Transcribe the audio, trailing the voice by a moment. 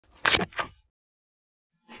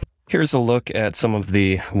Here's a look at some of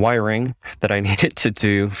the wiring that I needed to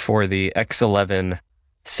do for the X11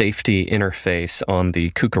 safety interface on the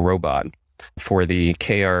Kuka robot for the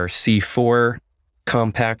KRC4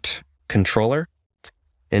 compact controller.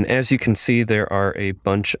 And as you can see, there are a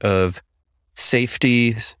bunch of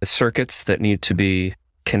safety circuits that need to be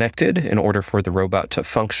connected in order for the robot to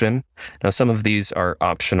function. Now, some of these are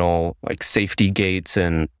optional, like safety gates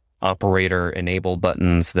and operator enable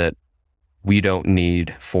buttons that we don't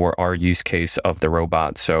need for our use case of the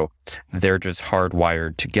robot. So they're just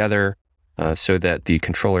hardwired together so that the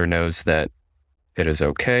controller knows that it is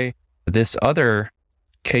okay. This other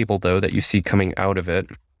cable, though, that you see coming out of it,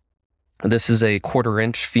 this is a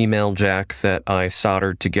 1/4-inch female jack that I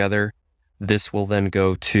soldered together. This will then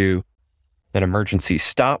go to an emergency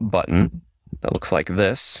stop button that looks like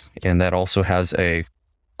this, and that also has a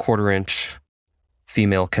 1/4-inch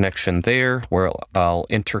female connection there, where I'll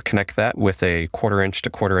interconnect that with a 1/4-inch to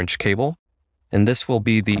 1/4-inch cable. And this will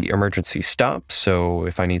be the emergency stop, so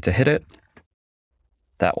if I need to hit it,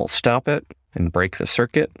 that will stop it and break the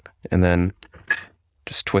circuit, and then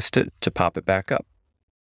just twist it to pop it back up.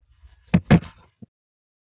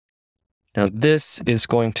 Now this is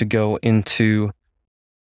going to go into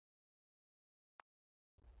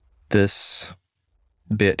this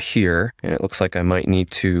bit here, and it looks like I might need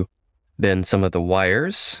to bend some of the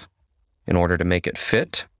wires in order to make it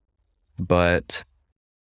fit, but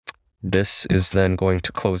this is then going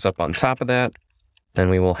to close up on top of that,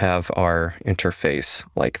 and we will have our interface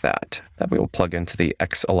like that we will plug into the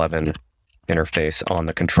X11 interface on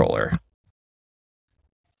the controller.